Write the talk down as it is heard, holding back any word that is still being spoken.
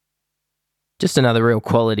Just another real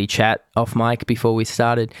quality chat off mic before we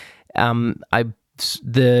started. I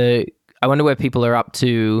wonder where people are up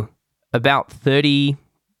to. About 30,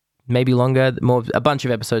 maybe longer, a bunch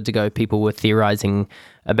of episodes ago, people were theorizing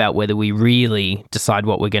about whether we really decide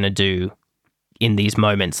what we're going to do in these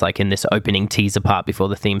moments, like in this opening teaser part before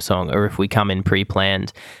the theme song, or if we come in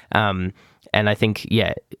pre-planned. And I think,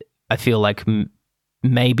 I feel like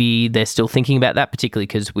maybe they're still thinking about that, particularly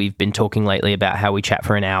because we've been talking lately about how we chat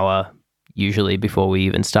for an hour, usually before we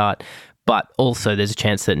even start. But also there's a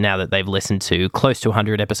chance that now that they've listened to close to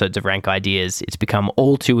 100 episodes of Rank Ideas, it's become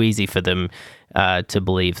all too easy for them to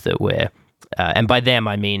believe that we're, and by them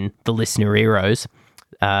I mean the listener heroes,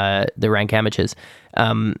 the Rank Amateurs,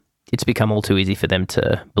 it's become all too easy for them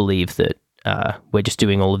to believe that we're just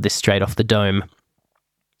doing all of this straight off the dome.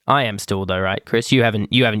 I am still though, right, Chris? You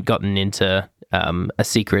haven't gotten into a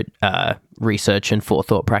secret research and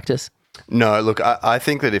forethought practice? No, look, I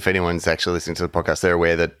think that if anyone's actually listening to the podcast, they're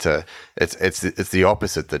aware that it's the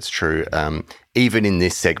opposite that's true. Even in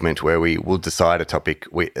this segment where we will decide a topic,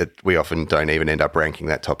 we often don't even end up ranking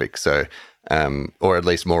that topic. So, or at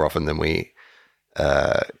least more often than we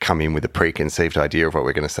come in with a preconceived idea of what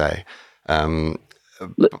we're going to say,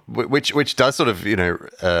 which does sort of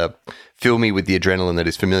fill me with the adrenaline that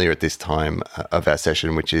is familiar at this time of our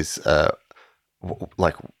session, which is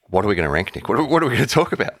like, what are we going to rank, Nick? What are we going to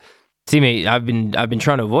talk about? See me, I've been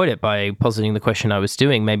trying to avoid it by positing the question I was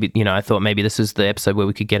doing. Maybe, I thought maybe this was the episode where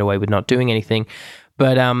we could get away with not doing anything.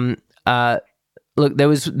 But look, there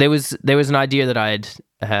was an idea that I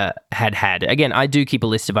had. Again, I do keep a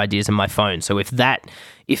list of ideas in my phone. So if that's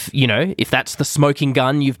the smoking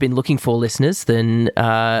gun you've been looking for, listeners, then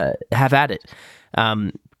have at it.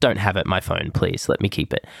 Don't have it in my phone, please. Let me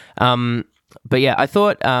keep it. But yeah, I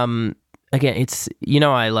thought again, it's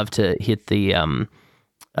I love to hit the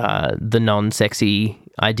non-sexy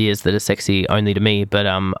ideas that are sexy only to me, but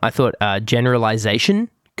I thought generalization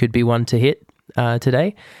could be one to hit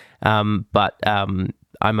today. But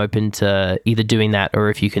I'm open to either doing that, or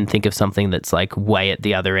if you can think of something that's like way at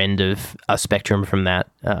the other end of a spectrum from that,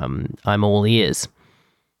 I'm all ears.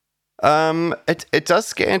 It does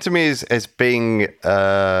scan to me as being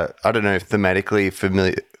I don't know,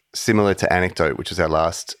 thematically similar to Anecdote, which was our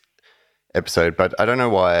last episode, but I don't know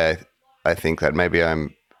why I think that. Maybe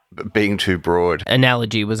I'm being too broad.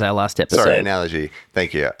 Analogy was our last episode. Sorry, analogy.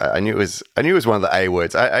 Thank you. I knew it was one of the A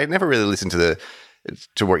words. I never really listened to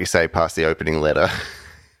what you say past the opening letter.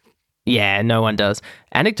 Yeah, no one does.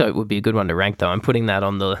 Anecdote would be a good one to rank, though. I'm putting that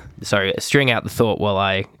on string out the thought while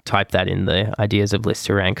I type that in the ideas of list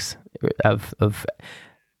to ranks of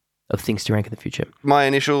things to rank in the future. My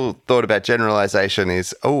initial thought about generalization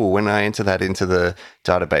is, when I enter that into the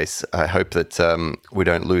database, I hope that we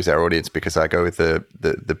don't lose our audience, because I go with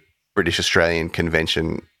the British Australian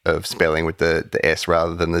convention of spelling with the S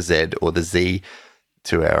rather than the Z or the Z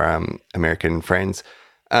to our American friends.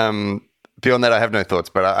 Beyond that, I have no thoughts,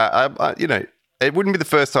 but I it wouldn't be the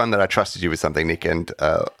first time that I trusted you with something, Nick, and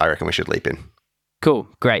I reckon we should leap in. Cool.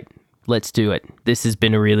 Great. Let's do it. This has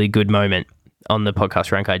been a really good moment on the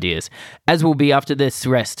podcast Rank Ideas, as will be after this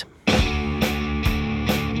rest. Pinging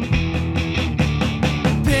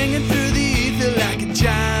through the ether like a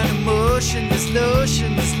giant emotion. This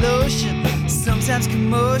lotion, sometimes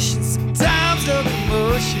commotion, sometimes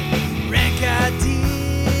locomotion. Rank Ideas,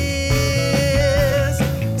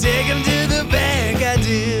 take them to the bank.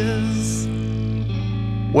 Ideas.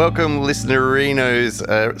 Welcome,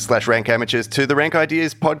 listenerinos / Rank Amateurs, to the Rank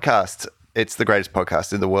Ideas podcast. It's the greatest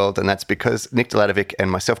podcast in the world, and that's because Nick Deladovic and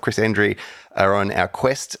myself, Chris Endry, are on our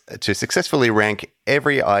quest to successfully rank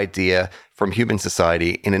every idea from human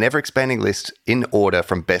society in an ever-expanding list in order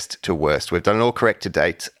from best to worst. We've done it all correct to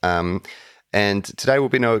date, and today will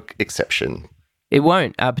be no exception. It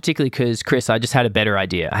won't, particularly because, Chris, I just had a better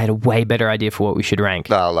idea. I had a way better idea for what we should rank.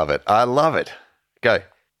 Oh, I love it. I love it. Go.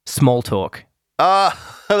 Small talk. Oh,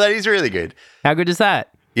 that is really good. How good is that?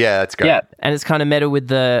 Yeah, that's great. Yeah, and it's kind of meta with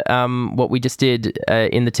the what we just did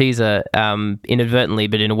in the teaser, inadvertently,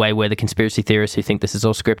 but in a way where the conspiracy theorists who think this is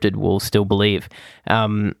all scripted will still believe.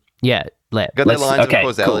 Got their lines of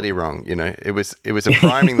causality wrong. It was a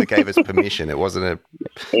priming that gave us permission. It wasn't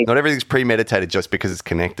not everything's premeditated just because it's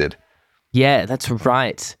connected. Yeah, that's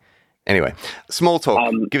right. Anyway, small talk.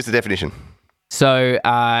 Give us a definition. So,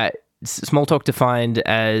 small talk defined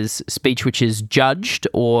as speech which is judged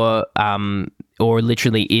or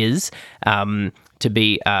literally is to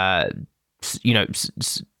be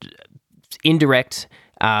indirect,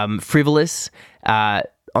 frivolous,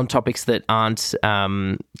 on topics that aren't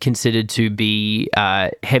considered to be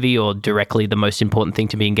heavy or directly the most important thing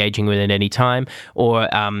to be engaging with at any time, or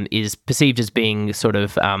is perceived as being sort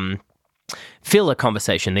of filler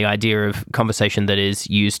conversation, the idea of conversation that is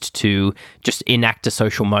used to just enact a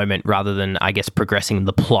social moment rather than, I guess, progressing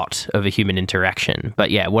the plot of a human interaction.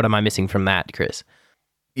 But yeah, what am I missing from that, Chris?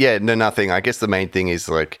 Yeah, no, nothing. I guess the main thing is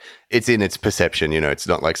like it's in its perception. It's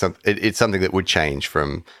not like it's something that would change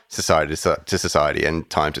from society to society and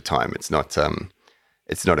time to time. It's not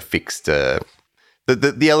a fixed.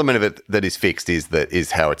 The element of it that is fixed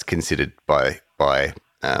is how it's considered by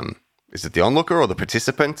is it the onlooker or the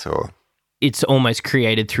participant or? It's almost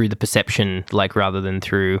created through the perception, like rather than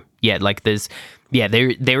through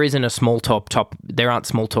there isn't a small talk there aren't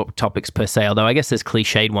small talk topics per se. Although I guess there's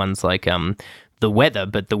cliched ones like the weather,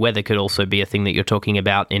 but the weather could also be a thing that you're talking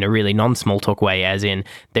about in a really non-small talk way, as in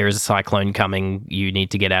there is a cyclone coming, you need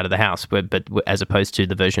to get out of the house, but as opposed to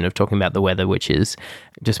the version of talking about the weather, which is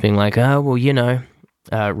just being like, oh,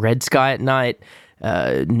 well, red sky at night,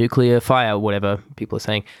 nuclear fire, whatever people are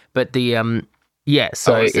saying. But the,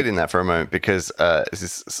 so... I was sitting that for a moment because this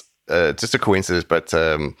is just a coincidence, but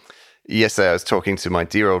yesterday I was talking to my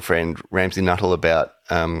dear old friend Ramsey Nuttall about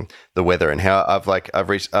the weather and how I've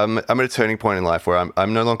reached I'm at a turning point in life where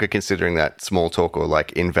I'm no longer considering that small talk or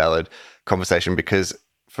like invalid conversation, because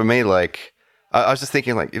for me, like I was just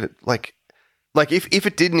thinking like if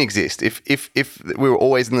it didn't exist, if we were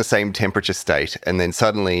always in the same temperature state and then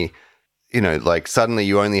suddenly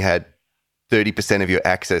you only had 30% of your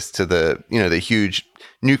access to the the huge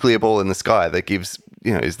nuclear ball in the sky that gives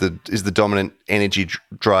is the dominant energy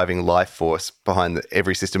driving life force behind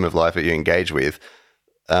every system of life that you engage with.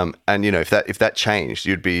 And if that changed,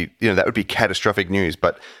 you'd be that would be catastrophic news.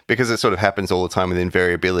 But because it sort of happens all the time within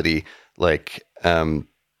variability, like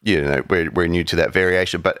we're new to that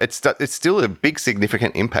variation. But it's still a big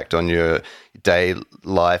significant impact on your day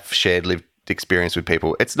life, shared lived experience with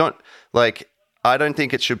people. It's not like I don't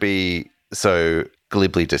think it should be so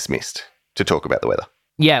glibly dismissed to talk about the weather.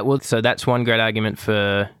 Yeah, well, so that's one great argument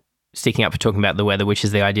for sticking up for talking about the weather, which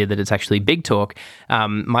is the idea that it's actually big talk.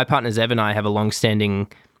 My partner Zev and I have a long-standing,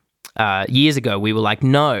 years ago, we were like,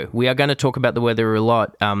 no, we are going to talk about the weather a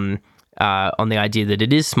lot on the idea that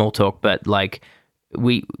it is small talk, but like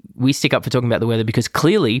we stick up for talking about the weather because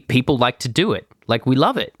clearly people like to do it. Like we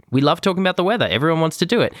love it. We love talking about the weather. Everyone wants to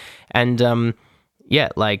do it. And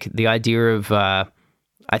like the idea of...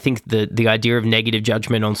 I think the idea of negative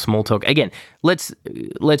judgment on small talk, again, let's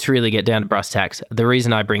really get down to brass tacks. The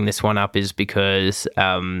reason I bring this one up is because,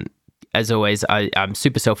 as always, I'm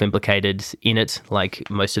super self-implicated in it, like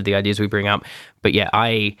most of the ideas we bring up. But yeah,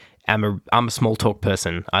 I'm a small talk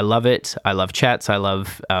person. I love it. I love chats. I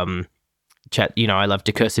love chat. I love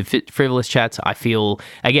discursive, frivolous chats. I feel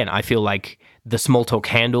like the small talk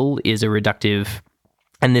handle is a reductive,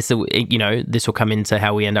 and this will come into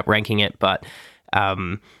how we end up ranking it, but.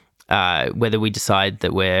 Whether we decide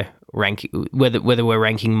that we're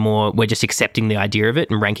ranking more, we're just accepting the idea of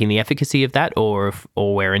it and ranking the efficacy of that, or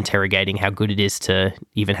we're interrogating how good it is to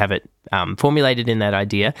even have it formulated in that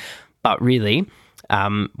idea. But really,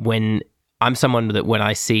 when I'm someone that when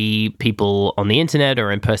I see people on the internet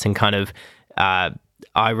or in person kind of eye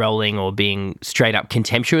rolling or being straight up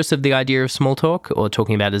contemptuous of the idea of small talk or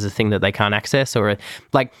talking about it as a thing that they can't access, or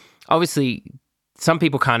like obviously some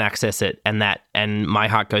people can't access it, and my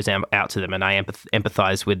heart goes out to them, and I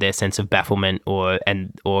empathize with their sense of bafflement or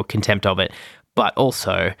contempt of it. But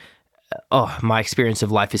also, my experience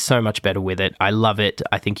of life is so much better with it. I love it.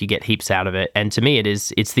 I think you get heaps out of it. And to me,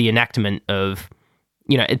 it's the enactment of,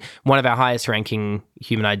 one of our highest ranking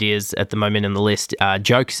human ideas at the moment in the list,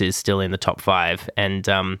 jokes is still in the top 5. And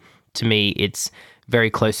to me, it's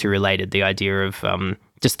very closely related. The idea of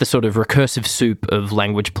just the sort of recursive soup of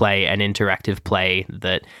language play and interactive play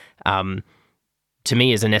that, to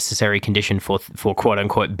me, is a necessary condition for quote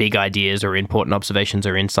unquote big ideas or important observations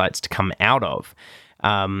or insights to come out of.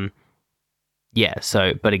 But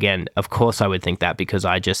again, of course I would think that because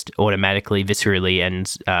I just automatically, viscerally,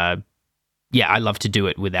 and I love to do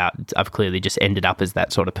it I've clearly just ended up as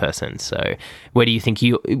that sort of person. So where do you think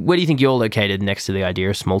you're located next to the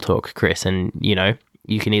idea of small talk, Chris? And,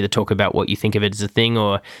 you can either talk about what you think of it as a thing,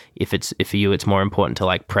 or if for you it's more important to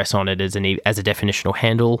like press on it as a definitional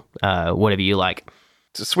handle, whatever you like.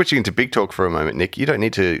 So switching into big talk for a moment, Nick, you don't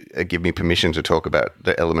need to give me permission to talk about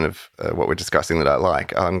the element of what we're discussing that I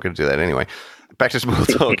like. I'm going to do that anyway. Back to small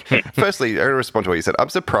talk. Firstly, I respond to what you said. I'm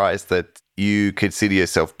surprised that you consider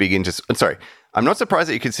yourself big into... Sorry, I'm not surprised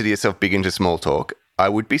that you consider yourself big into small talk. I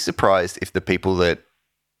would be surprised if the people that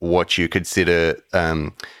watch you consider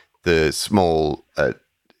the small,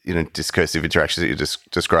 discursive interactions that you're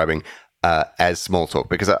describing as small talk,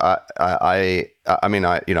 because I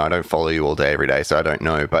don't follow you all day every day, so I don't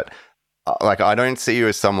know, but I don't see you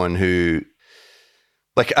as someone who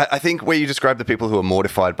Like, I think where you describe the people who are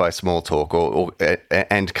mortified by small talk or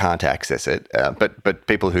and can't access it, but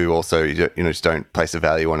people who also just don't place a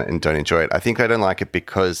value on it and don't enjoy it, I think they don't like it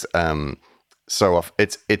because so often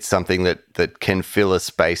it's something that can fill a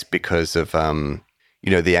space because of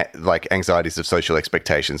the like anxieties of social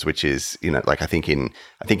expectations, which is like I think in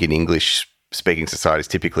English speaking societies,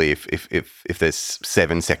 typically if there's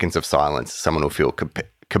 7 seconds of silence, someone will feel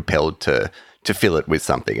compelled to fill it with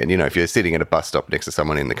something. And, if you're sitting at a bus stop next to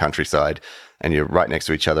someone in the countryside and you're right next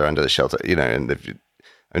to each other under the shelter, and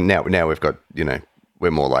now we've got,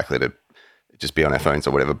 we're more likely to just be on our phones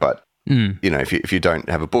or whatever. But, if you don't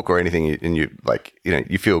have a book or anything and you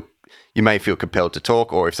may feel compelled to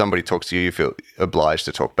talk, or if somebody talks to you, you feel obliged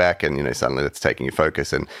to talk back, and, suddenly that's taking your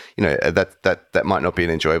focus, and, that might not be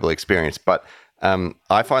an enjoyable experience. But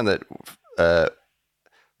I find that,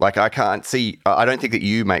 like, I don't think that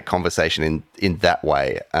you make conversation in that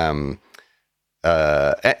way. And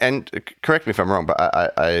correct me if I'm wrong, but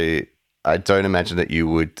I don't imagine that you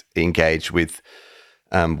would engage with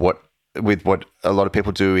what a lot of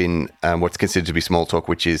people do in what's considered to be small talk,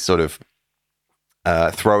 which is sort of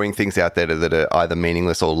throwing things out there that are either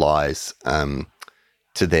meaningless or lies to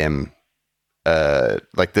them.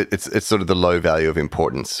 It's sort of the low value of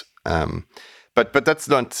importance. But that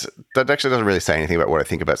actually doesn't really say anything about what I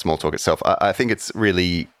think about small talk itself. I think it's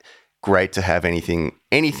really great to have anything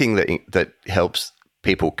that helps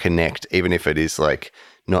people connect, even if it is like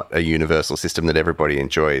not a universal system that everybody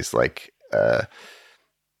enjoys. Like,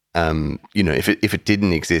 if it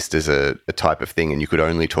didn't exist as a type of thing, and you could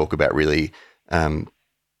only talk about really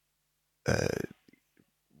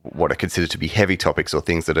what are considered to be heavy topics or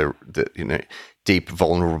things that are deep,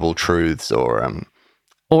 vulnerable truths, or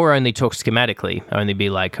only talk schematically. Only be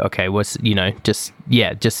like, okay, just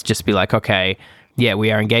be like, okay, yeah, we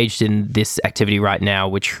are engaged in this activity right now,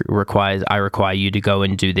 which I require you to go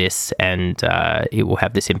and do this, and it will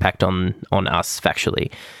have this impact on us factually.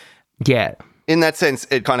 Yeah. In that sense,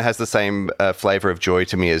 it kind of has the same flavor of joy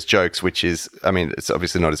to me as jokes, which is, I mean, it's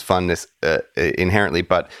obviously not as funness inherently,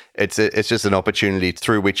 but it's just an opportunity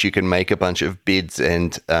through which you can make a bunch of bids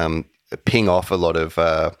and ping off a lot of,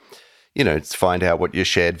 find out what your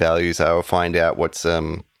shared values are, or find out what's,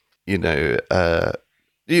 find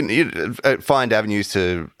avenues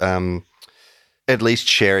to at least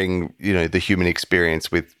sharing, the human experience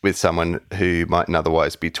with someone who you mightn't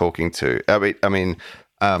otherwise be talking to.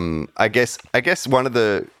 I guess one of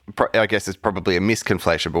the, it's probably a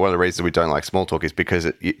misconflation, but one of the reasons we don't like small talk is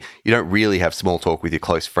because you don't really have small talk with your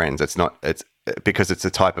close friends. It's because it's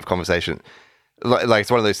a type of conversation. Like it's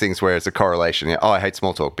one of those things where it's a correlation. I hate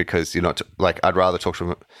small talk because you're not I'd rather talk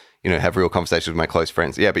to, have real conversations with my close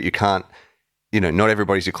friends. Yeah, but you can't, not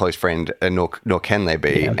everybody's your close friend, and nor can they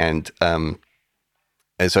be. Yeah. And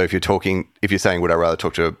so if you're saying, would I rather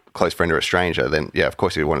talk to a close friend or a stranger, then yeah, of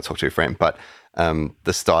course you want to talk to a friend. But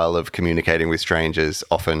the style of communicating with strangers,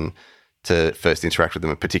 often to first interact with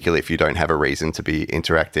them, particularly if you don't have a reason to be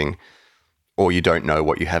interacting or you don't know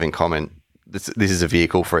what you have in common, this is a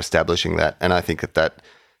vehicle for establishing that. And I think that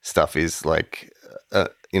stuff is like,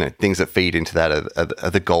 things that feed into that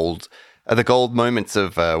are the gold moments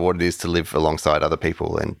of what it is to live alongside other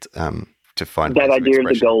people and to find that idea of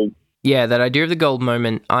the gold. Yeah, that idea of the gold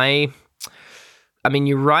moment. I mean,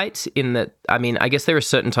 you're right in that. I mean, I guess there are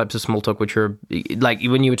certain types of small talk which are like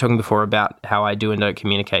when you were talking before about how I do and don't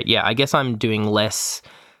communicate. Yeah, I guess I'm doing less.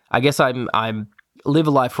 I guess I'm live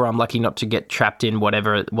a life where I'm lucky not to get trapped in what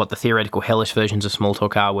the theoretical hellish versions of small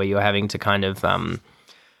talk are, where you're having to kind of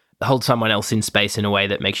hold someone else in space in a way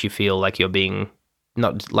that makes you feel like you're being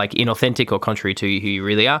not like inauthentic or contrary to who you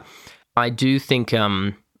really are. I do think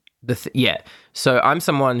so I'm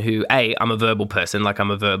someone who, I'm a verbal person. Like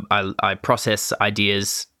I process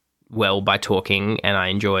ideas well by talking, and I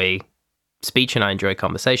enjoy speech and I enjoy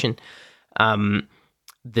conversation. There's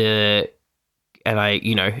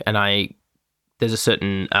a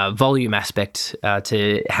certain volume aspect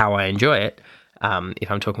to how I enjoy it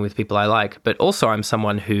if I'm talking with people I like. But also I'm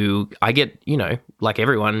someone who I get, like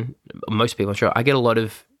everyone, most people I'm sure, I get a lot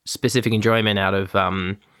of specific enjoyment out of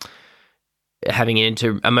having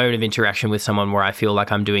a moment of interaction with someone where I feel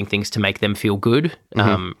like I'm doing things to make them feel good,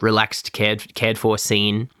 relaxed, cared for,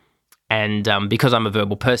 seen. And because I'm a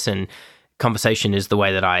verbal person, conversation is the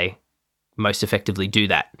way that I most effectively do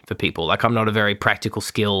that for people. Like I'm not a very practical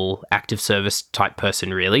skill, active service type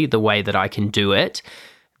person, really. The way that I can do it,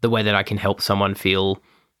 the way that I can help someone feel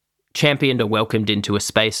championed or welcomed into a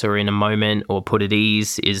space or in a moment or put at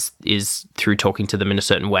ease is through talking to them in a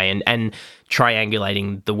certain way and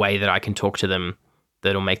triangulating the way that I can talk to them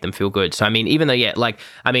that'll make them feel good. So, I mean, even though, I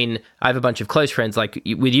have a bunch of close friends, like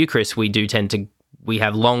with you, Chris, we do tend to we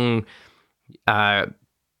have long,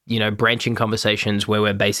 branching conversations where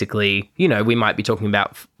we're basically, we might be talking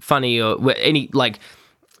about funny or any like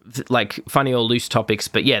funny or loose topics,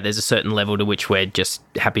 but yeah, there's a certain level to which we're just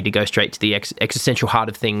happy to go straight to the existential heart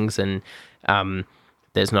of things, and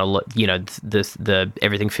there's not a lot, the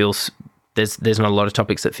everything feels there's not a lot of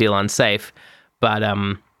topics that feel unsafe, but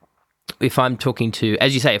if I'm talking to,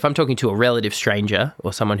 as you say, if I'm talking to a relative stranger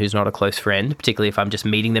or someone who's not a close friend, particularly if I'm just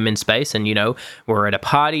meeting them in space and, we're at a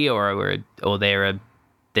party or they're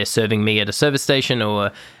serving me at a service station,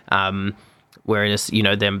 or we're in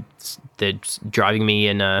they're driving me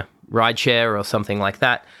in a ride share or something like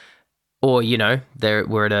that, or,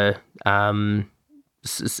 we're at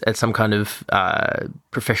at some kind of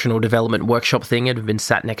professional development workshop thing and have been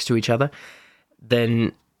sat next to each other,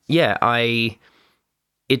 then yeah, I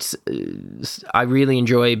really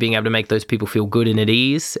enjoy being able to make those people feel good and at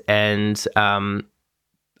ease. And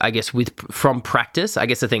I guess from practice, I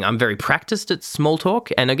guess the thing, I'm very practiced at small talk.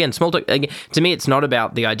 And again, small talk, to me, it's not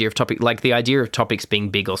about the idea of topic. Like the idea of topics being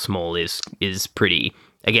big or small is pretty,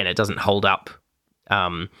 again, it doesn't hold up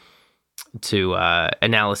to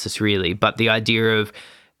analysis really. But the idea of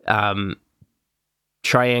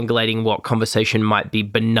triangulating what conversation might be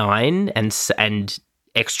benign and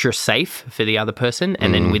extra safe for the other person,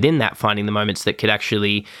 and then within that finding the moments that could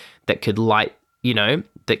light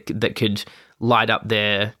that could light up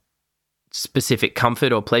their specific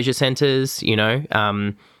comfort or pleasure centers,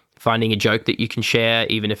 finding a joke that you can share,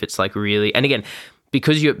 even if it's like really, and again,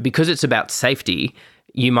 because it's about safety,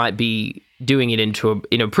 you might be doing it in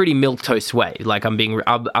a pretty milquetoast way. Like I'm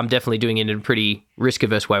definitely doing it in a pretty risk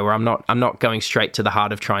averse way, where I'm not going straight to the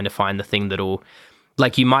heart of trying to find the thing that'll,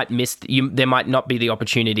 like you might miss, there might not be the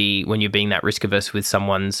opportunity when you're being that risk averse with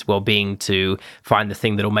someone's well-being to find the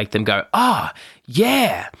thing that'll make them go,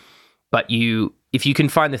 yeah. But if you can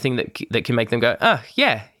find the thing that can make them go,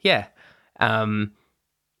 yeah,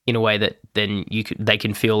 in a way that then they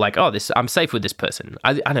can feel like, I'm safe with this person.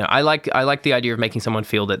 I don't know. I like the idea of making someone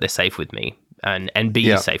feel that they're safe with me and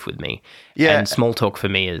being safe with me. Yeah. And small talk for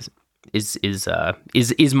me is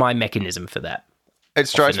my mechanism for that. It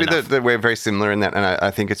strikes me that we're very similar in that, and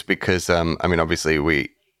I think it's because, obviously we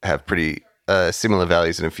have pretty similar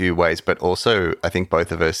values in a few ways, but also I think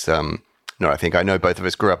both of us, I know both of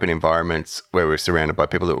us grew up in environments where we're surrounded by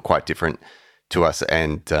people that were quite different to us,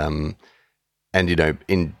 and in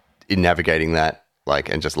navigating that, like,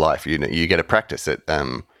 and just life, you get to practice it.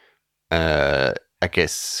 I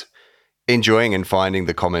guess enjoying and finding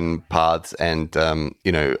the common paths, and and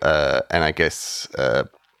I guess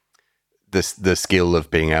the skill of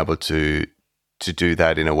being able to do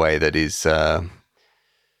that in a way that is, what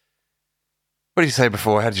did you say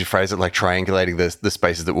before? How did you phrase it? Like triangulating the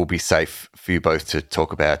spaces that will be safe for you both to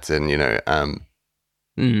talk about, and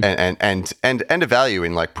and a value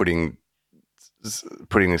in like putting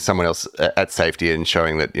someone else at safety and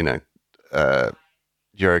showing that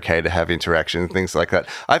you're okay to have interaction and things like that.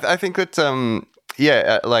 I think that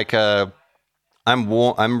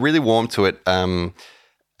I'm really warm to it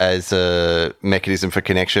as a mechanism for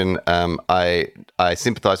connection. I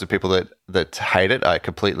sympathize with people that hate it. I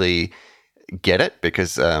completely get it,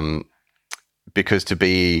 because to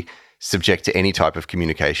be subject to any type of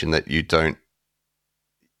communication that you don't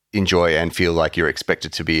enjoy and feel like you're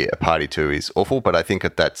expected to be a party to is awful. But I think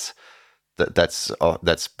that's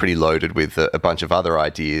pretty loaded with a bunch of other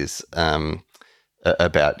ideas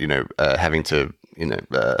about having to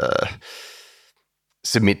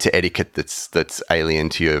submit to etiquette that's alien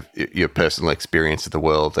to your personal experience of the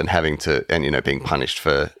world, and having to being punished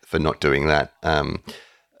for not doing that, and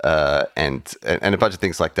a bunch of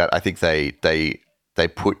things like that. I think they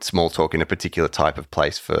put small talk in a particular type of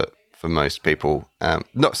place for most people.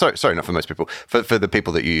 Not for most people, for the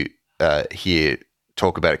people that you hear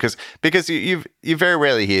talk about it, because you very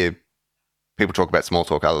rarely hear people talk about small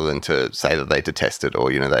talk other than to say that they detest it,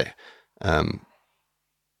 or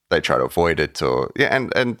they try to avoid it, or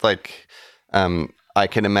I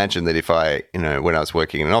can imagine that if I when I was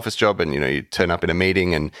working in an office job, and you turn up in a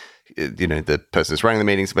meeting, and the person who's running the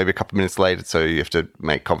meetings maybe a couple of minutes late, so you have to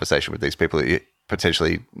make conversation with these people that you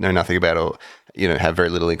potentially know nothing about, or have very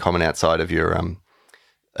little in common outside of your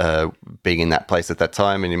being in that place at that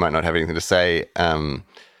time, and you might not have anything to say.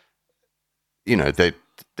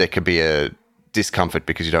 There could be a discomfort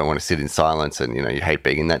because you don't want to sit in silence, and you hate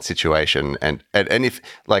being in that situation, and if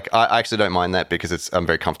I actually don't mind that, because I'm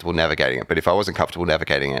very comfortable navigating it. But if I wasn't comfortable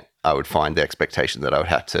navigating it, I would find the expectation that I would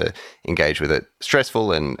have to engage with it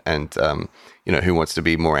stressful, and who wants to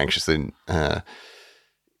be more anxious than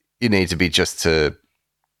you need to be, just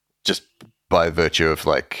by virtue of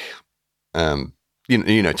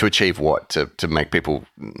to achieve what? To make people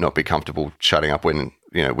not be comfortable shutting up when,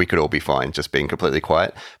 we could all be fine just being completely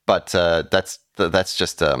quiet. But that's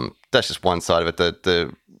just one side of it.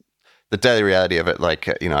 The daily reality of it, like,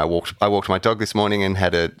 I walked my dog this morning and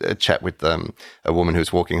had a chat with a woman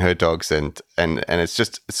who's walking her dogs, and it's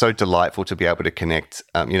just so delightful to be able to connect.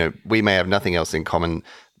 We may have nothing else in common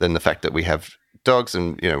than the fact that we have dogs,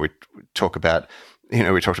 and we talked about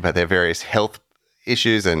their various health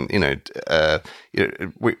issues, and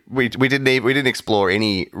we didn't explore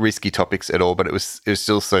any risky topics at all, but it was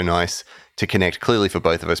still so nice to connect. Clearly for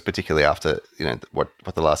both of us, particularly after what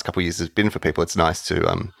the last couple of years has been for people, it's nice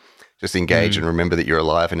to just engage and remember that you're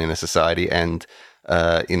alive and in a society. And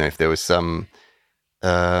if there was some,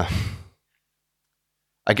 I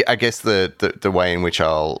guess the way in which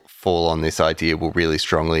I'll fall on this idea will really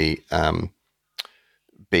strongly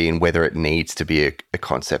be in whether it needs to be a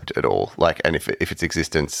concept at all, like, and if its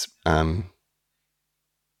existence,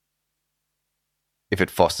 if it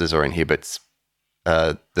fosters or inhibits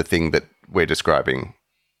the thing that we're describing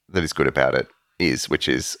that is good about it which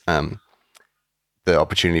is the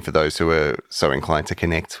opportunity for those who are so inclined to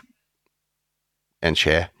connect and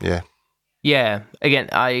share. Yeah. Yeah. Again,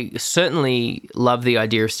 I certainly love the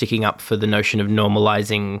idea of sticking up for the notion of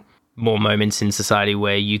normalizing more moments in society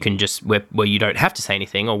where you can just where you don't have to say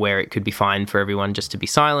anything, or where it could be fine for everyone just to be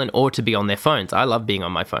silent or to be on their phones. I love being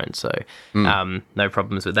on my phone, so no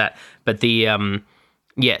problems with that. But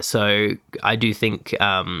so I do think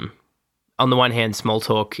on the one hand, small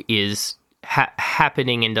talk is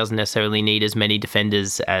happening and doesn't necessarily need as many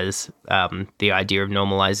defenders as the idea of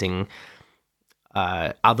normalizing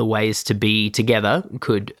other ways to be together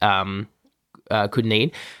could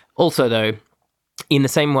need. Also, though, in the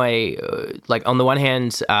same way, like on the one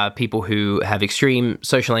hand, people who have extreme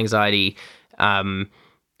social anxiety,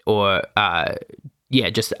 or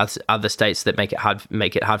just other states that make it hard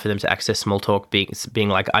for them to access small talk, being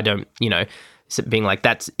like, I don't, being like,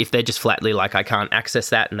 that's, if they're just flatly like, I can't access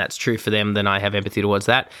that, and that's true for them, then I have empathy towards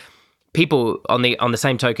that. People on the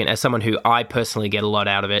same token, as someone who I personally get a lot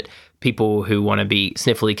out of it, people who want to be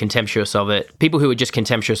sniffily contemptuous of it, people who are just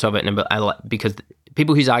contemptuous of it, and because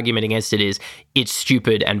people whose argument against it is it's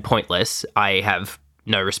stupid and pointless, I have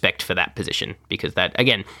no respect for that position, because that,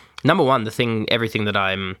 again, number one, everything that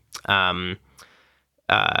I'm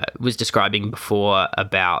was describing before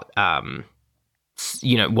about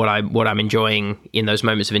what I'm enjoying in those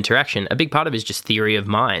moments of interaction, a big part of it is just theory of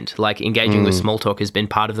mind. Like, engaging with small talk has been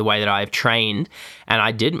part of the way that I've trained, and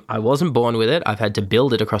I wasn't born with it. I've had to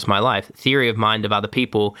build it across my life. Theory of mind of other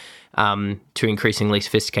people to increasingly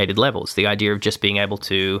sophisticated levels. The idea of just being able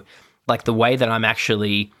to, like, the way that I'm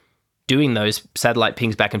actually doing those satellite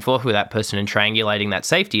pings back and forth with that person and triangulating that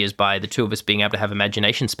safety is by the two of us being able to have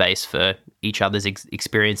imagination space for each other's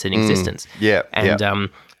experience and existence. Yeah. And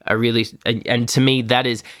and to me, that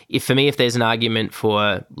is, if there's an argument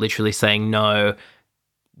for literally saying no,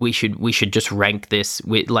 we should just rank this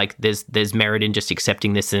with, like, there's merit in just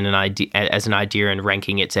accepting this as an idea and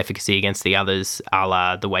ranking its efficacy against the others, a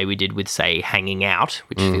la the way we did with, say, hanging out,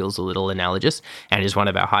 which feels a little analogous and is one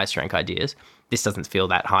of our highest rank ideas. This doesn't feel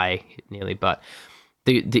that high nearly, but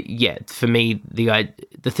for me, the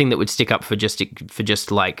thing that would stick up for just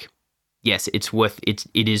like, yes, it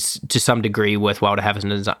is to some degree worthwhile to have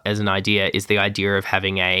as an idea, is the idea of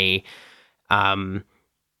having a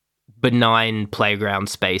benign playground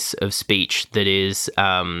space of speech that is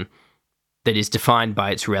defined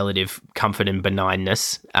by its relative comfort and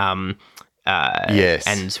benignness, yes,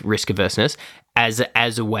 and risk averseness,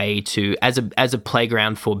 as a way to as a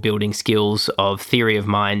playground for building skills of theory of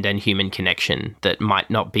mind and human connection that might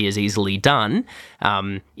not be as easily done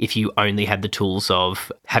if you only had the tools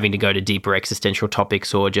of having to go to deeper existential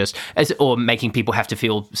topics, or making people have to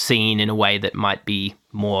feel seen in a way that might be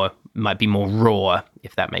more raw,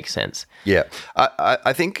 if that makes sense. Yeah,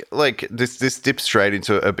 I think, like, this dips straight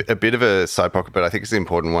into a bit of a side pocket, but I think it's an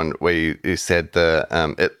important one where you said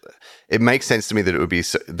it makes sense to me that it would be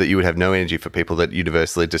that you would have no energy for people that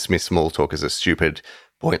universally dismiss small talk as a stupid,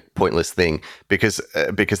 pointless thing, because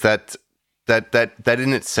that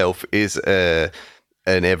in itself is an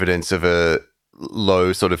evidence of a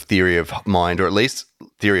low sort of theory of mind, or at least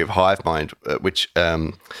theory of hive mind, which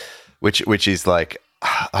is like,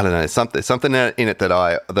 I don't know, something in it that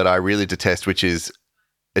I really detest, which is,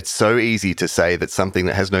 it's so easy to say that something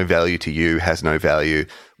that has no value to you has no value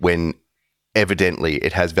when evidently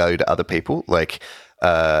it has value to other people. Like,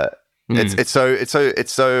 it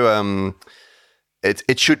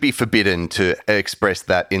should be forbidden to express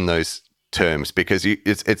that in those terms, because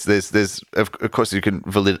there's of course you can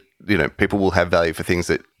people will have value for things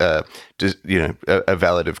that are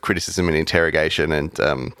valid of criticism and interrogation, and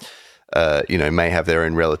may have their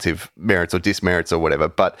own relative merits or dismerits or whatever.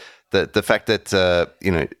 But the fact that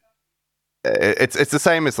it's the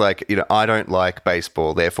same as like, I don't like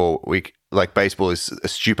baseball, therefore baseball is a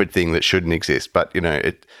stupid thing that shouldn't exist. But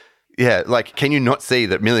like, can you not see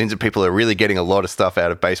that millions of people are really getting a lot of stuff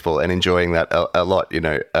out of baseball and enjoying that a lot?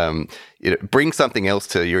 Bring something else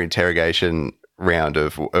to your interrogation round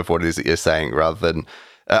of what it is that you're saying, rather than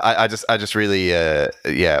I just really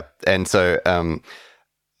And so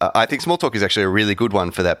I think small talk is actually a really good one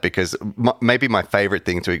for that, because maybe my favorite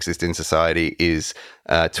thing to exist in society is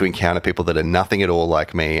to encounter people that are nothing at all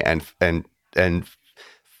like me, and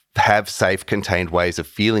have safe, contained ways of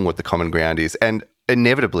feeling what the common ground is, and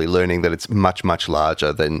inevitably learning that it's much, much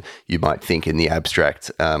larger than you might think in the abstract.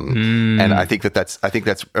 And I think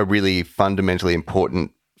that's a really fundamentally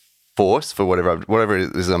important force for whatever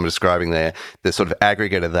it is I'm describing there. The sort of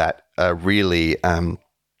aggregate of that really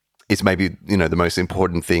is maybe the most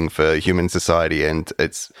important thing for human society, and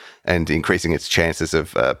increasing its chances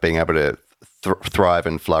of being able to thrive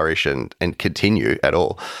and flourish and continue at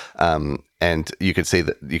all. And you could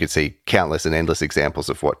see countless and endless examples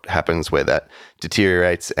of what happens where that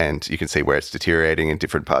deteriorates, and you can see where it's deteriorating in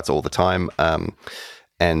different parts all the time.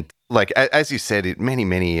 And like, as you said,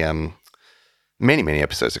 many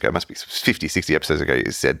episodes ago, it must be 50, 60 episodes ago,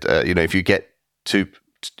 you said, if you get two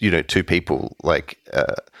people like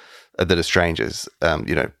that are strangers, and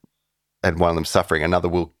one of them suffering, another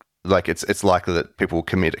will, like, it's likely that people will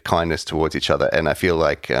commit kindness towards each other. And I feel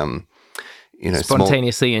like,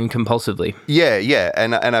 spontaneously and compulsively. Yeah.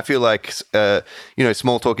 And I feel like,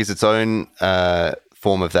 small talk is its own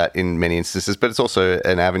form of that in many instances, but it's also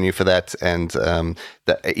an avenue for that. And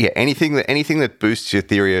anything that boosts your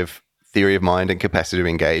theory of mind and capacity to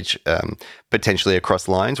engage, potentially across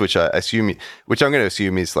lines, which I'm going to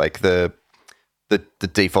assume is like the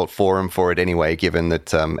default forum for it anyway, given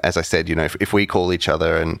that, as I said, if we call each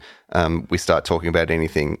other and we start talking about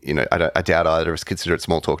anything, I doubt either of us consider it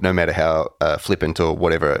small talk, no matter how flippant or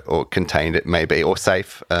whatever or contained it may be, or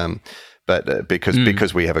safe. But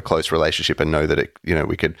because we have a close relationship and know that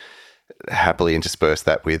we could happily intersperse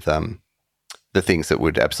that with the things that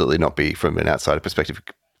would absolutely not be, from an outsider perspective,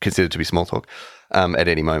 considered to be small talk at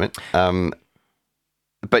any moment.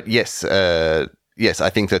 But yes, I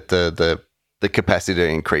think that the capacity to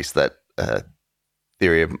increase that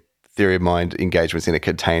theory of mind engagements in a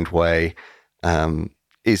contained way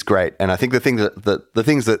is great. And I think the things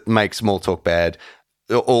that make small talk bad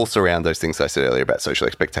all surround those things I said earlier about social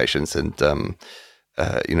expectations and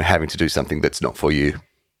having to do something that's not for you,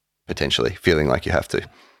 potentially feeling like you have to.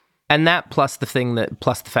 And that plus the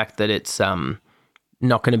fact that it's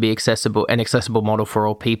not going to be an accessible model for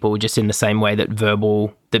all people, just in the same way that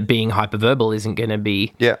being hyperverbal isn't going to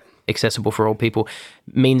be accessible for all people,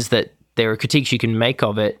 means that there are critiques you can make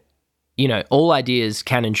of it. All ideas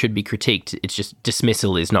can and should be critiqued. It's just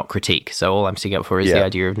dismissal is not critique. So all I'm sticking up for is the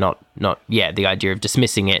idea of the idea of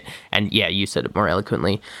dismissing it. And you said it more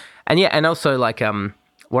eloquently. And also like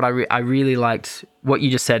what I really liked what you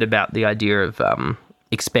just said about the idea of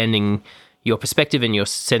expanding your perspective and your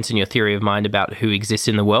sense and your theory of mind about who exists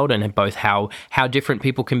in the world, and both how different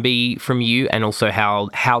people can be from you, and also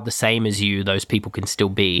how the same as you those people can still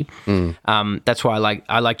be. That's why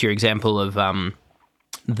I liked your example of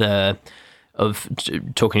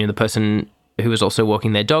talking to the person who was also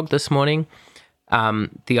walking their dog this morning.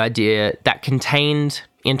 The idea that contained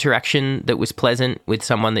interaction that was pleasant with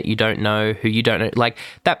someone that you don't know, who you don't know, like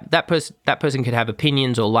that person could have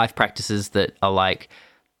opinions or life practices that are like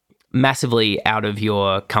massively out of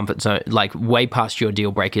your comfort zone, like way past your deal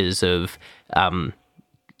breakers of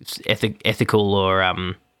ethical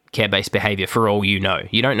or care-based behavior. For all you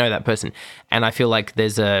don't know that person. And I feel like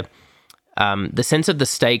there's the sense of the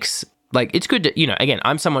stakes. Like, it's good to, again,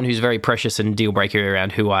 I'm someone who's very precious and deal breaker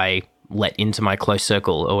around who I let into my close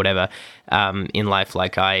circle or whatever in life.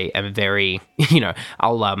 Like, I am very,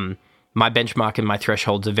 I'll my benchmark and my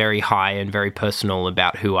thresholds are very high and very personal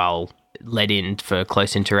about who I'll let in for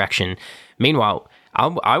close interaction. Meanwhile,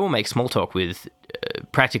 I will make small talk with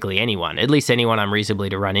practically anyone, at least anyone I'm reasonably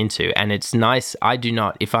to run into. And it's nice. I do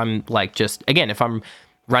not, if I'm like if I'm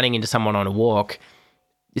running into someone on a walk,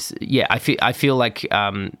 I feel like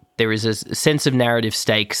there is a sense of narrative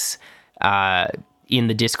stakes in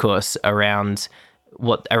the discourse around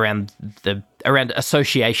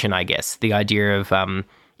association, I guess. The idea of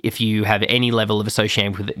if you have any level of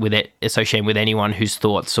association with anyone whose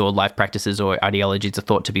thoughts or life practices or ideologies are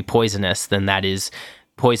thought to be poisonous, then that is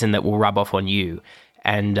poison that will rub off on you.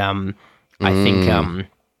 And I think,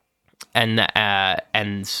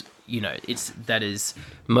 and you know, it's that is,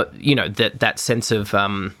 you know, that sense of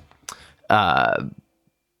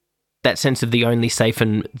that sense of the only safe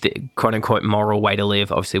and the quote unquote moral way to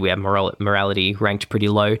live. Obviously, we have morality ranked pretty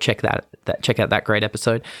low. Check out that great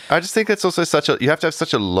episode. I just think it's also you have to have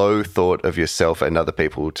such a low thought of yourself and other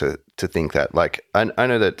people to think that. Like, I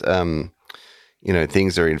know that you know,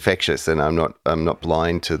 things are infectious, and I'm not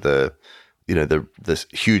blind to the, you know, the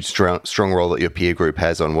huge strong role that your peer group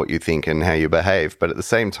has on what you think and how you behave. But at the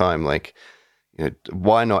same time, like, you know,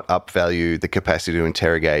 why not upvalue the capacity to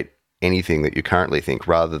interrogate anything that you currently think,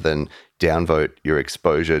 rather than downvote your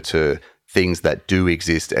exposure to things that do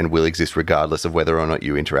exist and will exist regardless of whether or not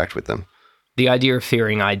you interact with them? The idea of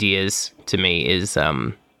fearing ideas, to me, is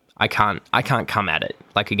I can't come at it.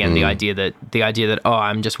 Like, again, the idea that oh,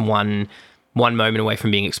 I'm just one moment away from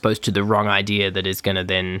being exposed to the wrong idea that is going to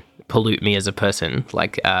then pollute me as a person.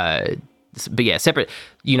 Like, but yeah, separate.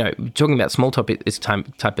 You know, talking about small topic is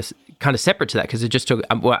kind of separate to that, because it just took.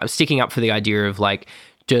 I'm sticking up for the idea of, like,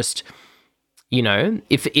 just, you know,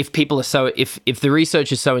 if people are so, if the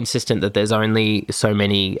research is so insistent that there's only so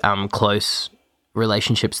many close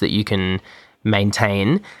relationships that you can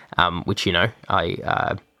maintain, which, you know,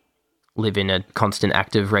 I live in a constant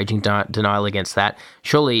active raging denial against that.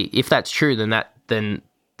 Surely, if that's true, then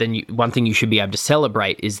one thing you should be able to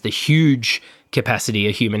celebrate is the huge capacity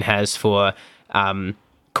a human has for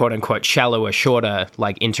quote unquote shallower, shorter,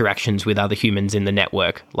 like, interactions with other humans in the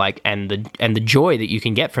network, like, and the joy that you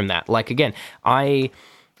can get from that. Like, again, I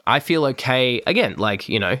feel okay, again, like,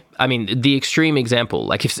 you know, I mean, the extreme example,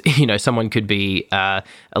 like, if, you know, someone could be a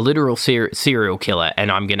literal serial killer, and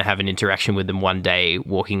I'm going to have an interaction with them one day,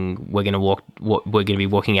 we're going to be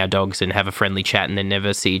walking our dogs and have a friendly chat and then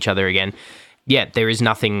never see each other again. Yeah, there is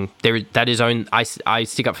nothing there. That is I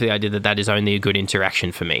stick up for the idea that is only a good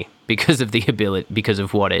interaction for me because of the ability, because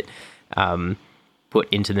of what it put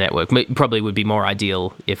into the network. It probably would be more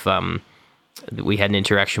ideal if we had an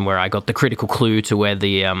interaction where I got the critical clue to where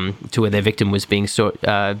their victim was being sort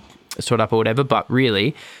up or whatever. But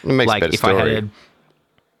really, it makes like, a better story.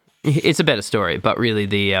 It's a better story. But really,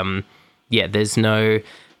 there's no.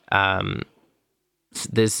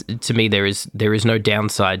 To me, there is no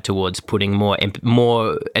downside towards putting more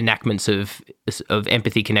enactments of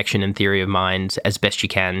empathy, connection, and theory of mind as best you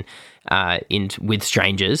can with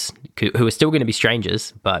strangers who are still going to be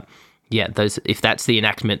strangers. But yeah, if that's the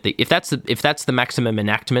enactment, if that's the maximum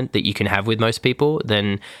enactment that you can have with most people,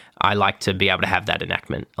 then I like to be able to have that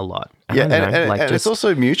enactment a lot. And it's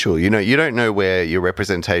also mutual. You know, you don't know where your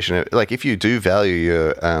representation, like, if you do value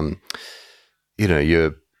your, you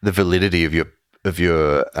know, the validity of your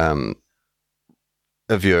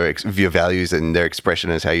values and their expression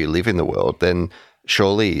as how you live in the world, then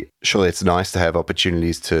surely it's nice to have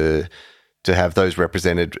opportunities to have those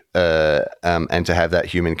represented, and to have that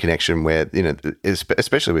human connection where, you know,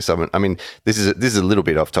 especially with someone. I mean, this is a little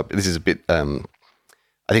bit off topic. This is a bit.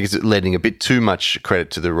 I think it's lending a bit too much credit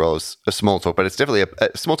to the roles of small talk, but it's definitely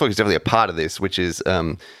small talk is definitely a part of this, which is,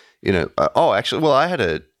 you know, I had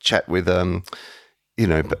a chat with you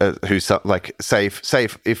know, who's like, say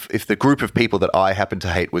if the group of people that I happen to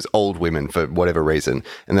hate was old women for whatever reason,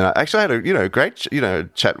 and then I actually had a, you know, great, you know,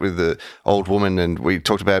 chat with the old woman, and we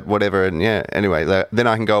talked about whatever, and yeah, anyway, then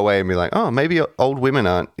I can go away and be like, oh, maybe old women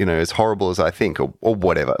aren't, you know, as horrible as I think, or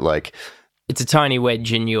whatever. Like, it's a tiny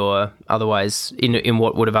wedge in your otherwise in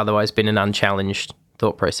what would have otherwise been an unchallenged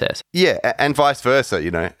thought process. Yeah, and vice versa, you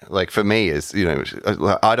know, like, for me is, you know,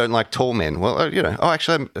 I don't like tall men. Well, you know,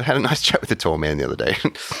 actually I had a nice chat with a tall man the other day.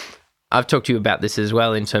 I've talked to you about this as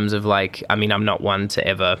well, in terms of, like, I mean, I'm not one to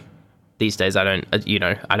ever, these days, I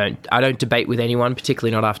don't debate with anyone,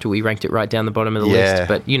 particularly not after we ranked it right down the bottom of the list.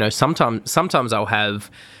 But, you know, sometimes I'll have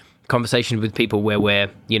conversations with people where we're,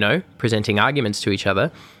 you know, presenting arguments to each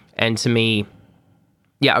other, and to me,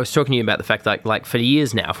 yeah, I was talking to you about the fact that, like, for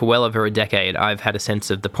years now, for well over a decade, I've had a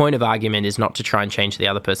sense of the point of argument is not to try and change the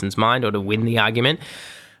other person's mind or to win the argument.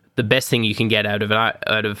 The best thing you can get out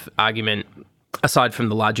of argument, aside from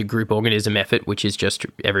the larger group organism effort, which is just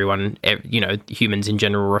everyone, you know, humans in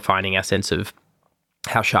general refining our sense of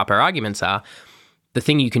how sharp our arguments are, the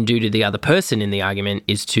thing you can do to the other person in the argument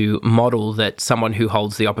is to model that someone who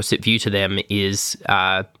holds the opposite view to them is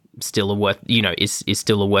still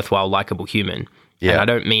a worthwhile, likable human. Yeah. And I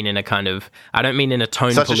don't mean in a tone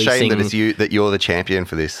Such policing. Such a shame that you're the champion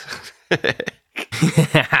for this.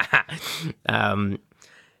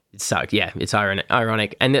 It's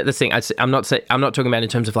ironic. And the thing, I'm not talking about in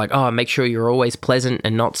terms of, like, oh, make sure you're always pleasant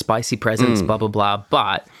and not spicy presence, blah blah blah.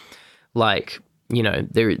 But, like, you know,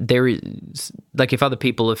 there is, like, if other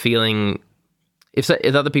people are feeling if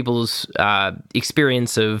other people's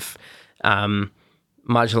experience of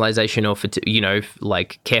marginalization or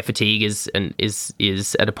like care fatigue is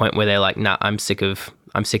at a point where they're like, nah, I'm sick of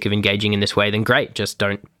engaging in this way, then great, just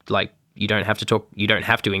don't, like, you don't have to talk, you don't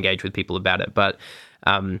have to engage with people about it. But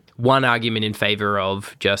one argument in favor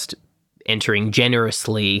of just entering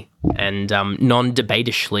generously and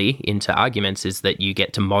non-debatishly into arguments is that you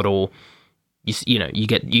get to model, you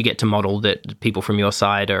get to model that people from your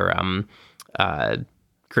side are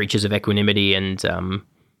creatures of equanimity and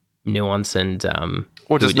nuance and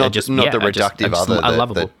or just not the reductive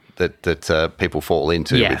other that people fall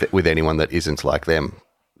into with anyone that isn't like them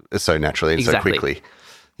so naturally and so quickly.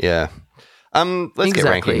 Yeah. Let's get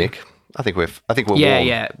ranking, Nick. I think we're warm.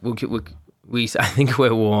 Yeah. I think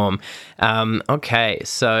we're warm. Okay,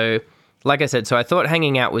 so like I said, so I thought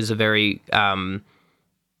hanging out was a very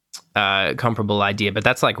comparable idea, but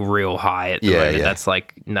that's like real high at the moment. Yeah.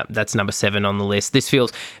 That's number 7 on the list. This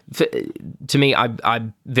feels, to me, I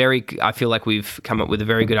feel like we've come up with a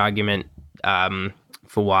very good argument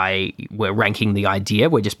for why we're ranking the idea.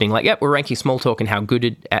 We're just being like, yep, we're ranking small talk and how good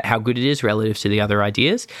it is relative to the other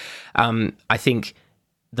ideas. I think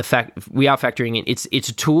the fact we are factoring in it's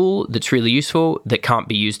a tool that's really useful that can't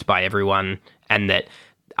be used by everyone, and that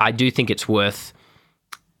I do think it's worth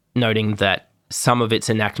noting that some of its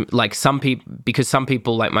enactment, like some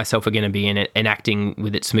people like myself are going to be enacting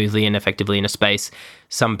with it smoothly and effectively in a space.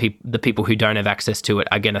 The people who don't have access to it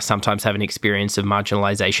are going to sometimes have an experience of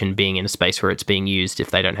marginalization being in a space where it's being used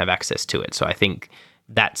if they don't have access to it. So I think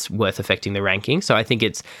that's worth affecting the ranking. So I think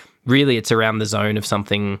it's around the zone of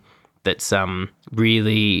something that's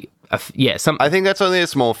really I think that's only a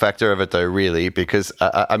small factor of it though, really, because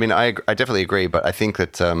I mean I definitely agree, but I think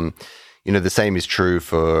that the same is true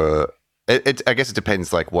for. I guess it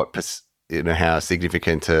depends, like what how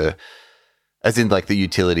significant, as in like the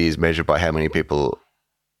utility is measured by how many people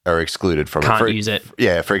are excluded from Can't use it.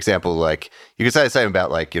 Yeah, for example, like you could say the same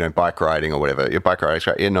about like bike riding or whatever. Your bike riding,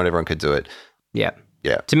 right? Yeah, not everyone could do it. Yeah.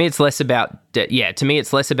 Yeah. To me, it's less about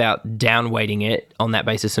downweighting it on that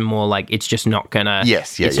basis and more like it's just not gonna.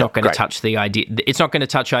 It's not gonna touch the idea. It's not gonna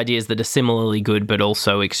touch ideas that are similarly good, but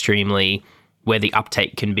also extremely where the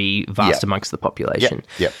uptake can be vast amongst the population.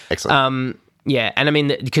 Yeah. Excellent. And I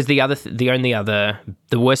mean, because the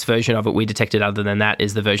worst version of it we detected other than that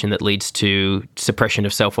is the version that leads to suppression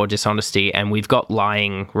of self or dishonesty, and we've got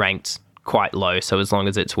lying ranked quite low. So as long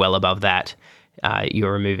as it's well above that,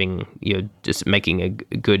 you're just making a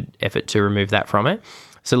good effort to remove that from it.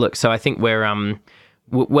 So look, so I think we're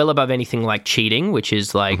well above anything like cheating, which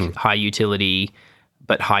is like high utility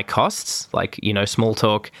but high costs, like small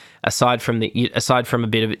talk. Aside from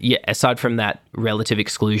that relative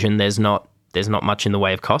exclusion, there's not much in the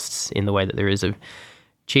way of costs in the way that there is of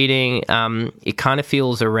cheating. It kind of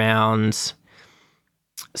feels around,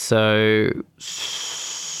 so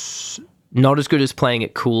not as good as playing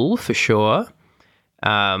it cool for sure.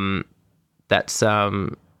 So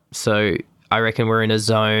I reckon we're in a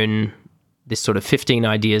zone, this sort of 15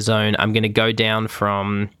 idea zone. I'm going to go down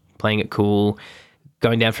from playing it cool,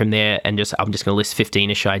 going down from there, and I'm just going to list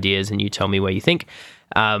 15-ish ideas, and you tell me where you think.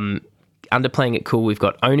 Under playing it cool, we've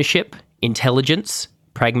got ownership, intelligence,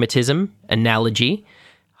 pragmatism, analogy,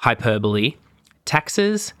 hyperbole,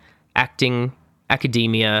 taxes, acting,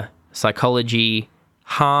 academia, psychology,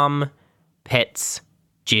 harm, pets,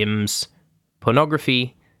 gyms,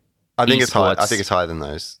 pornography. I think it's high. I think it's higher than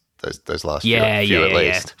those last few at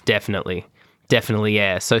least. Definitely,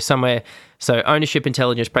 yeah. So ownership,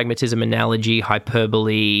 intelligence, pragmatism, analogy,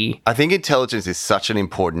 hyperbole. I think intelligence is such an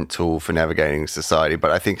important tool for navigating society,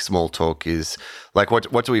 but I think small talk is like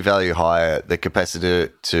what do we value higher? The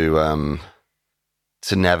capacity to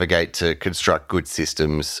navigate, to construct good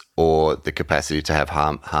systems, or the capacity to have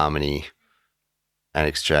harmony and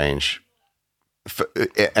exchange.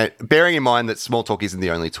 Bearing in mind that small talk isn't the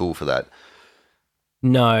only tool for that.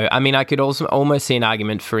 No, I mean I could also almost see an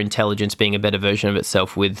argument for intelligence being a better version of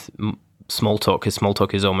itself with small talk, because small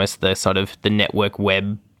talk is almost the sort of the network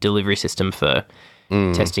web delivery system for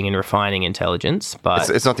testing and refining intelligence. But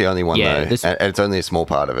it's not the only one though, and it's only a small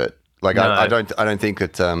part of it. Like no. I don't think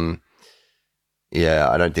that. I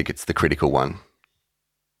don't think it's the critical one.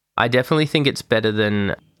 I definitely think it's better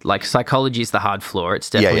than, like, psychology is the hard floor. It's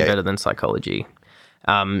definitely better than psychology.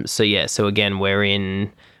 So again, we're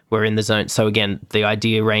in the zone. So again, the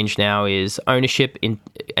idea range now is ownership and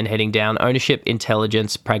heading down, ownership,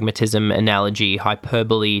 intelligence, pragmatism, analogy,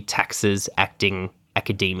 hyperbole, taxes, acting,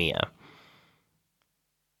 academia.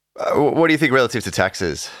 What do you think relative to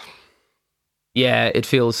taxes? Yeah, it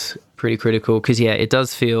feels pretty critical because, it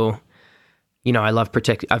does feel I love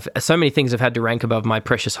so many things I've had to rank above my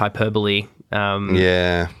precious hyperbole.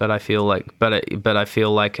 But I feel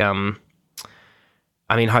like,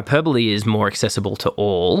 hyperbole is more accessible to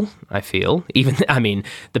all, I feel.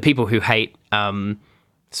 The people who hate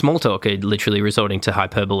small talk are literally resorting to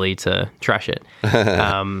hyperbole to trash it.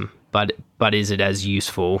 But is it as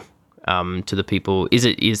useful to the people?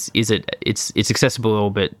 It's accessible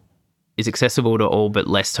to all, but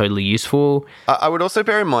less totally useful. I would also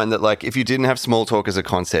bear in mind that, like, if you didn't have small talk as a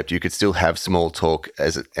concept, you could still have small talk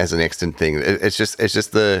as an extant thing. It's just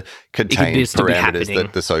the contained parameters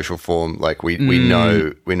that the social form, like we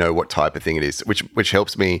know what type of thing it is, which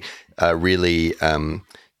helps me really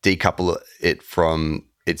decouple it from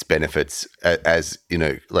its benefits. As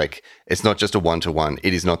like, it's not just a one-to-one.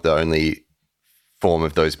 It is not the only form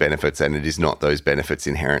of those benefits, and it is not those benefits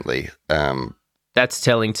inherently. That's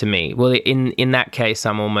telling to me. Well, in that case,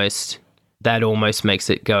 that almost makes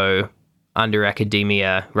it go under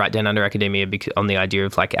academia, right down under academia, because on the idea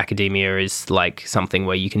of, like, academia is like something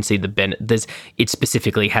where you can see it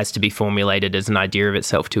specifically has to be formulated as an idea of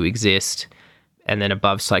itself to exist. And then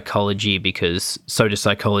above psychology, because so does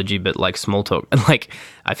psychology, but like small talk. Like,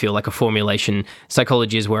 I feel like a formulation,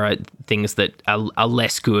 psychology is where things that are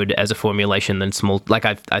less good as a formulation than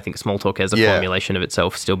I think small talk as a formulation of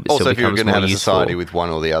itself still becomes more useful. Also, if you're going to have a society with one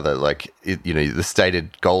or the other, like, the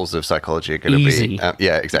stated goals of psychology are going to be...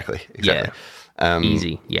 exactly. Yeah.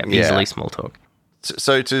 Easy. Yeah, easily small talk.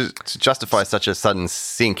 So to justify such a sudden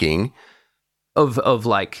sinking... Of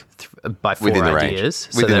like by 4 within ideas.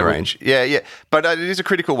 Within the range. Yeah. But it is a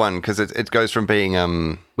critical one because it goes from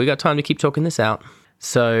being... We got time to keep talking this out.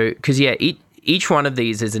 So, because, each one of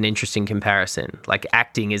these is an interesting comparison. Like,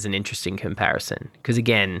 acting is an interesting comparison. Because,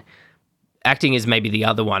 again, acting is maybe the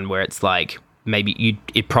other one where it's like,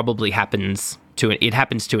 it probably happens to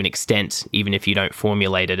an extent, even if you don't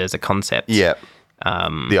formulate it as a concept. Yeah.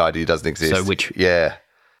 The idea doesn't exist. Yeah.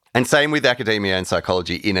 And same with academia and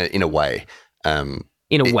psychology in a way.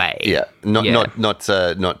 In a way. Yeah. Not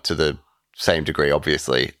to the same degree,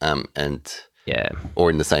 obviously.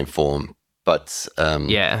 Or in the same form. But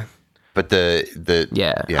But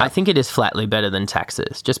I think it is flatly better than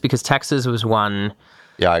taxes, just because taxes was one.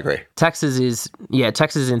 Yeah, I agree. Taxes is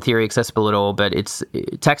in theory accessible at all, but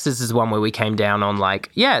taxes is one where we came down on,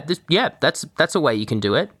 like, that's a way you can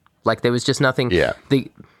do it. Like, there was just nothing. Yeah.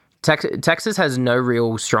 Taxes has no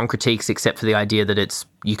real strong critiques except for the idea that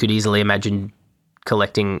you could easily imagine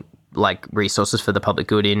collecting, like, resources for the public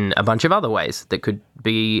good in a bunch of other ways that could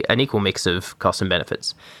be an equal mix of costs and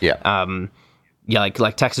benefits. Yeah.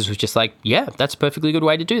 Like taxes was just like, that's a perfectly good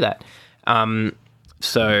way to do that.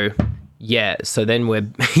 So then we're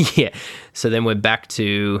back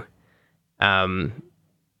to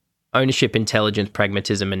ownership, intelligence,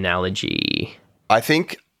 pragmatism, analogy. I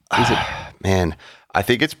think, man, I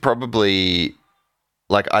think it's probably,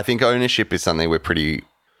 like, I think ownership is something we're pretty,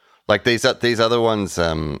 like, these other ones,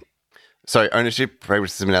 ownership,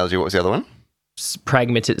 pragmatism, analogy, what was the other one?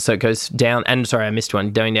 Pragmatism, so it goes down, and sorry, I missed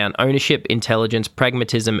one, going down, ownership, intelligence,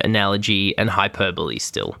 pragmatism, analogy, and hyperbole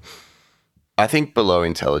still. I think below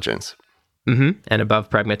intelligence. Mm-hmm, and above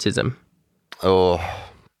pragmatism. Oh.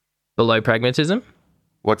 Below pragmatism?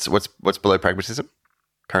 What's below pragmatism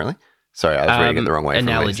currently? Sorry, I was reading it the wrong way.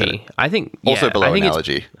 Analogy. I think... Also below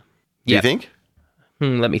analogy. Do you think?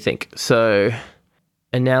 Let me think. So,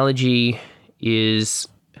 analogy is...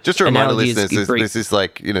 Just to remind the listeners, this is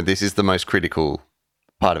like, this is the most critical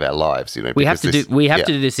part of our lives, We have to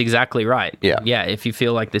do this exactly right. Yeah. Yeah, if you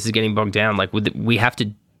feel like this is getting bogged down, like, we have to,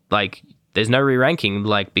 like, there's no re-ranking,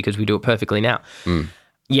 like, because we do it perfectly now. Mm.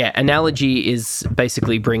 Yeah, analogy is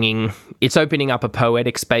basically it's opening up a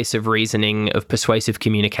poetic space of reasoning, of persuasive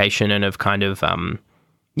communication, and of kind of,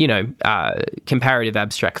 comparative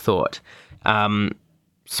abstract thought.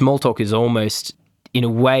 Small talk is almost, in a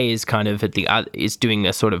way, is kind of is doing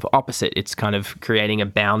a sort of opposite. It's kind of creating a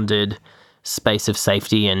bounded space of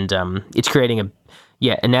safety, and it's creating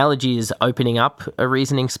analogy is opening up a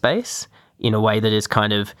reasoning space in a way that is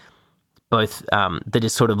kind of both that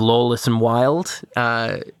is sort of lawless and wild,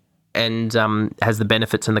 and has the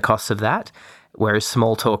benefits and the costs of that, whereas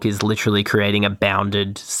small talk is literally creating a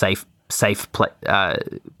bounded, safe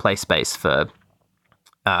play space for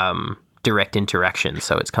direct interaction.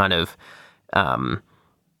 So it's kind of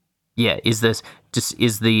is the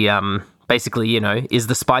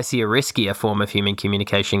spicier, riskier form of human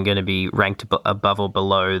communication going to be ranked above or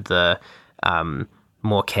below the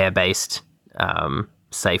more care-based,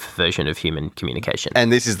 safe version of human communication?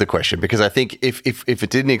 And this is the question, because I think if it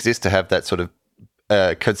didn't exist to have that sort of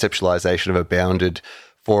conceptualization of a bounded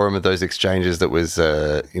forum of those exchanges that was,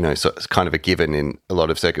 so it's kind of a given in a lot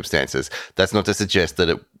of circumstances. That's not to suggest that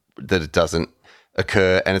it doesn't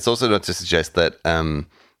occur, and it's also not to suggest that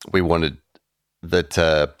we wanted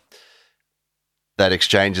that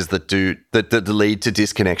exchanges that lead to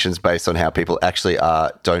disconnections based on how people actually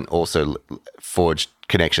are don't also forge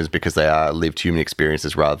connections because they are lived human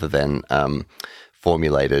experiences rather than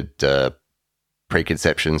formulated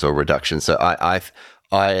preconceptions or reductions. So I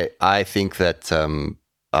think that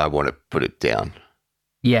I want to put it down.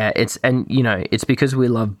 Yeah, it's because we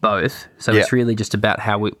love both. So it's really just about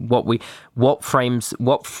how what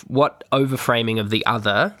overframing of the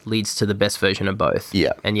other leads to the best version of both.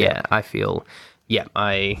 Yeah. And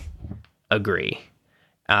I agree.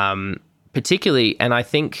 Particularly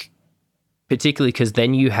because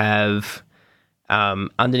then you have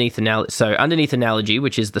underneath analogy,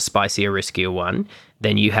 which is the spicier, riskier one.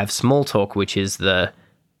 Then you have small talk, which is the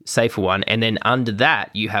safer one, and then under that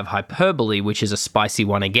you have hyperbole, which is a spicy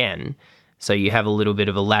one again. So you have a little bit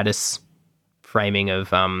of a lattice framing of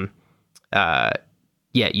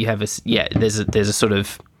there's a sort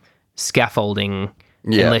of scaffolding.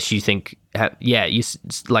 Unless you think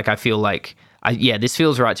I feel like this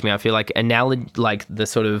feels right to me. I feel like the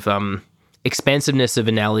sort of expansiveness of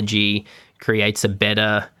analogy creates a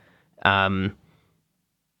better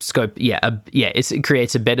scope. It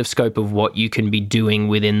creates a better scope of what you can be doing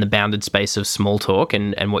within the bounded space of small talk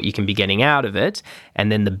and what you can be getting out of it,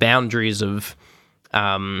 and then the boundaries of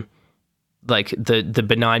the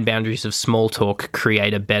benign boundaries of small talk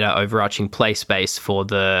create a better overarching play space for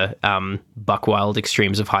the buck wild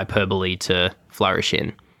extremes of hyperbole to flourish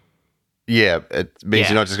in. Yeah, it means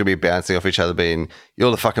you're not just going to be bouncing off each other being, you're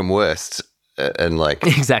the fucking worst, and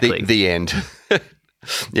exactly the end.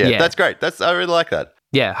 That's great. I really like that.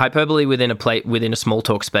 Yeah, hyperbole within a small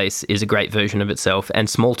talk space is a great version of itself, and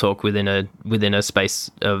small talk within a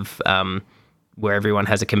space of where everyone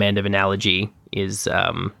has a command of analogy is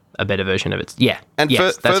a better version of it. Yeah, and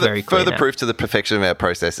that's very clear. Further proof to the perfection of our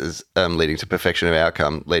processes, leading to perfection of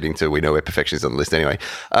outcome, leading to we know where perfection is on the list anyway.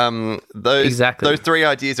 Those three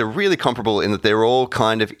ideas are really comparable in that they're all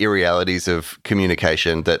kind of irrealities of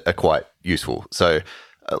communication that are quite useful. So.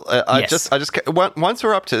 Once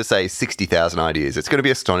we're up to say 60,000 ideas, it's going to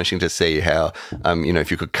be astonishing to see how, if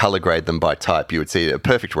you could color grade them by type, you would see a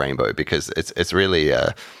perfect rainbow because it's really.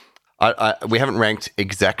 We haven't ranked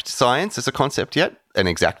exact science as a concept yet, an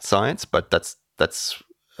exact science, but that's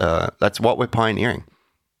what we're pioneering.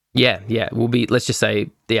 Yeah, we'll be. Let's just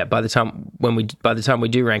say, by the time we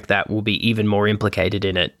do rank that, we'll be even more implicated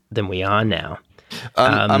in it than we are now.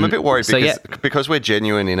 I'm a bit worried because we're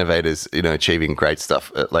genuine innovators, achieving great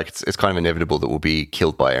stuff. It's kind of inevitable that we'll be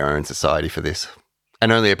killed by our own society for this,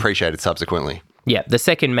 and only appreciated subsequently. Yeah, the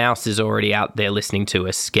second mouse is already out there listening to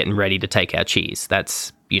us, getting ready to take our cheese.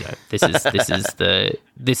 That's this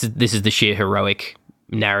is the sheer heroic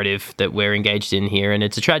narrative that we're engaged in here, and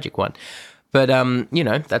it's a tragic one. But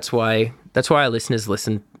that's why our listeners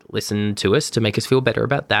listen to us to make us feel better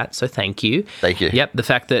about that. So thank you. Thank you. Yep. The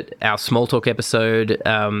fact that our small talk episode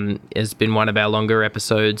has been one of our longer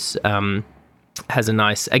episodes has a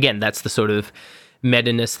nice, again, that's the sort of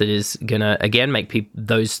meta-ness that is gonna again make people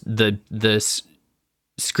the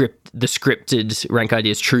scripted Rank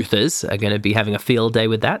Ideas truthers are going to be having a field day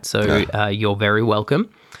with that. So you're very welcome.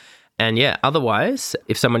 And otherwise,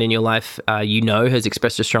 if someone in your life has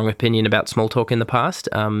expressed a strong opinion about small talk in the past,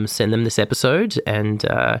 send them this episode and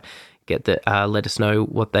let us know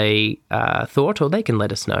what they thought, or they can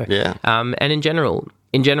let us know. Yeah. And in general,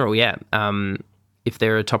 if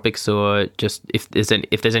there are topics, or just if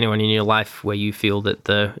there's anyone in your life where you feel that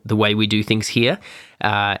the way we do things here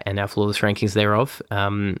and our flawless rankings thereof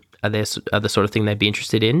are the sort of thing they'd be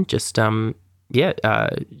interested in, just send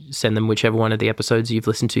them whichever one of the episodes you've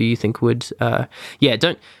listened to you think would. I'm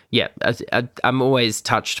always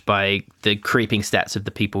touched by the creeping stats of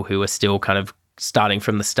the people who are still kind of starting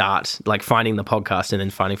from the start, like finding the podcast and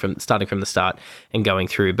then starting from the start and going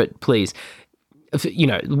through. But please,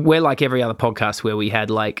 we're like every other podcast where we had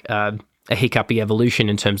like a hiccupy evolution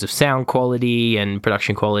in terms of sound quality and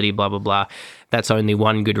production quality, blah, blah, blah. That's only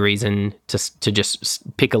one good reason to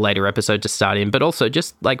just pick a later episode to start in, but also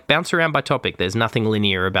just like bounce around by topic. There's nothing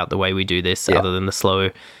linear about the way we do this other than the slow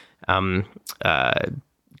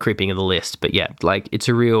creeping of the list. But it's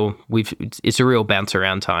a real bounce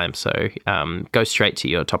around time. So go straight to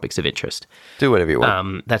your topics of interest. Do whatever you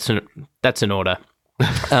want. That's an order.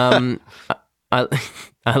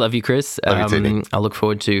 I love you, Chris. Love you too. I look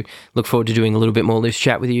forward to doing a little bit more loose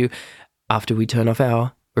chat with you after we turn off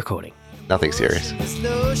our recording. Nothing serious. This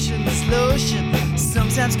lotion,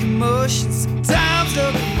 sometimes commotion, sometimes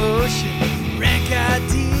locomotion.